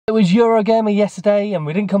It was Eurogamer yesterday and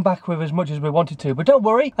we didn't come back with as much as we wanted to, but don't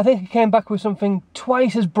worry, I think I came back with something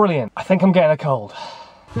twice as brilliant. I think I'm getting a cold.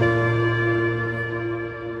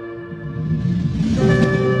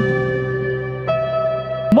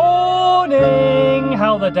 Morning!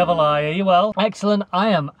 How the devil are you? Are you well? Excellent. I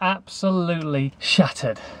am absolutely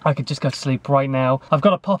shattered. I could just go to sleep right now. I've got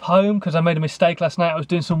to pop home because I made a mistake last night. I was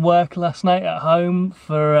doing some work last night at home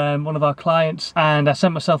for one of our clients and I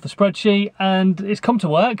sent myself the spreadsheet and it's come to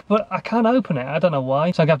work, but I can't open it. I don't know why.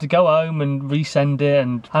 So I'm going to have to go home and resend it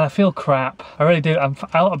and I feel crap. I really do. I'm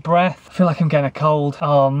out of breath. I feel like I'm getting a cold.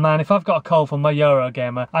 Oh man, if I've got a cold from my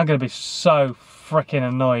Eurogamer, I'm going to be so freaking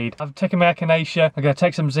annoyed. I've taken my echinacea, I'm going to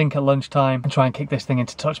take some zinc at lunchtime and try and kick this thing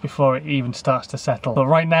into touch before it even starts to settle. But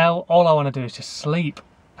right now, all I want to do is just sleep.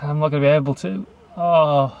 I'm not going to be able to.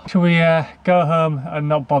 Oh, should we go home and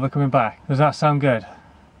not bother coming back? Does that sound good?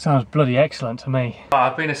 Sounds bloody excellent to me.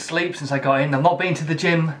 I've been asleep since I got in. I've not been to the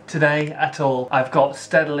gym today at all. I've got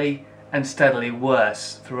steadily and steadily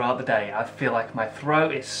worse throughout the day. I feel like my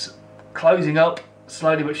throat is closing up.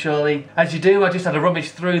 Slowly but surely. As you do, I just had a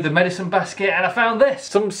rummage through the medicine basket and I found this.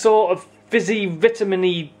 Some sort of fizzy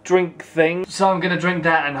vitamin-y drink thing. So I'm gonna drink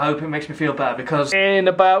that and hope it makes me feel better because in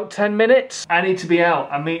about 10 minutes, I need to be out.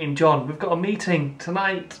 I'm meeting John. We've got a meeting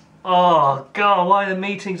tonight. Oh God, why do the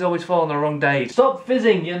meetings always fall on the wrong days? Stop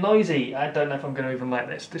fizzing, you're noisy. I don't know if I'm gonna even like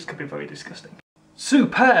this. This could be very disgusting.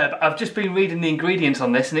 Superb! I've just been reading the ingredients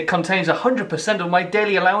on this and it contains 100% of my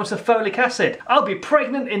daily allowance of folic acid. I'll be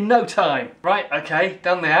pregnant in no time. Right, okay,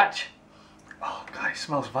 down the hatch. Oh God, it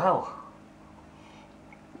smells foul.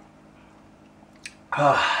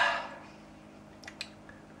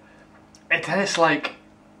 It tastes like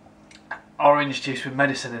orange juice with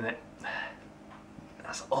medicine in it.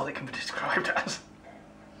 That's all it can be described as.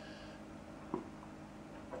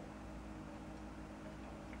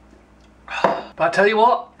 But I tell you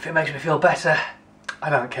what, if it makes me feel better, I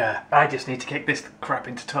don't care. I just need to kick this crap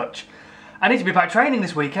into touch. I need to be back training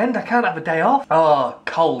this weekend. I can't have a day off. Oh,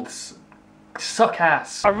 colds suck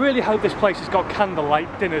ass. I really hope this place has got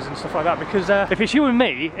candlelight dinners and stuff like that because if it's you and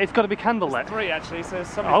me, it's got to be candlelit. There's 3 actually, so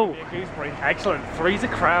somebody could be a gooseberry. Excellent. 3's a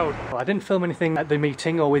crowd. Well, I didn't film anything at the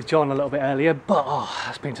meeting or with John a little bit earlier, but oh,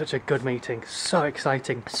 that's been such a good meeting. So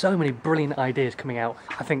exciting. So many brilliant ideas coming out.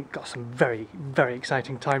 I think got some very, very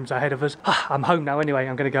exciting times ahead of us. I'm home now anyway.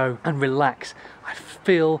 I'm going to go and relax. I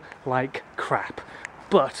feel like crap,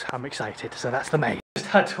 but I'm excited, so that's the main.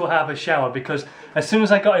 Just had to have a shower because as soon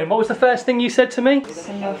as I got in, what was the first thing you said to me?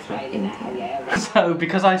 So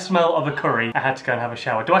because I smell of a curry, I had to go and have a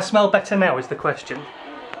shower. Do I smell better now is the question.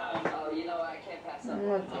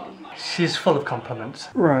 She's full of compliments.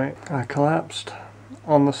 Right, I collapsed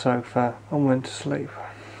on the sofa and went to sleep.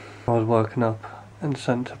 I was woken up and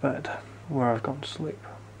sent to bed where I've gone to sleep.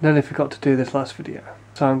 Nearly forgot to do this last video,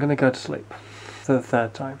 so I'm going to go to sleep for the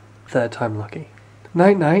 3rd time. 3rd time lucky.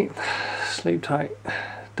 Night night, sleep tight,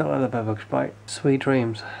 don't let the bedbugs bite, sweet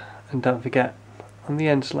dreams, and don't forget, on the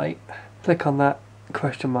end slate, click on that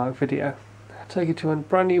question mark video, take you to a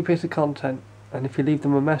brand new piece of content, and if you leave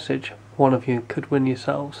them a message, one of you could win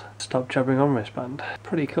yourselves Stop Jabbing On wristband.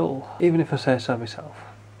 Pretty cool, even if I say so myself.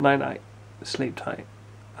 Night night, sleep tight,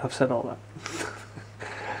 I've said all that.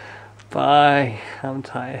 Bye, I'm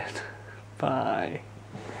tired, bye.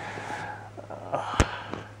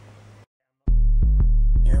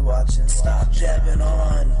 You're watching Stop Jabbing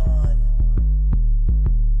On.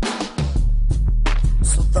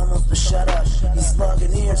 So thumbs but shut up. He's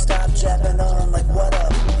slugging here, stop jabbing on like what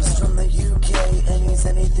up? He's from the U.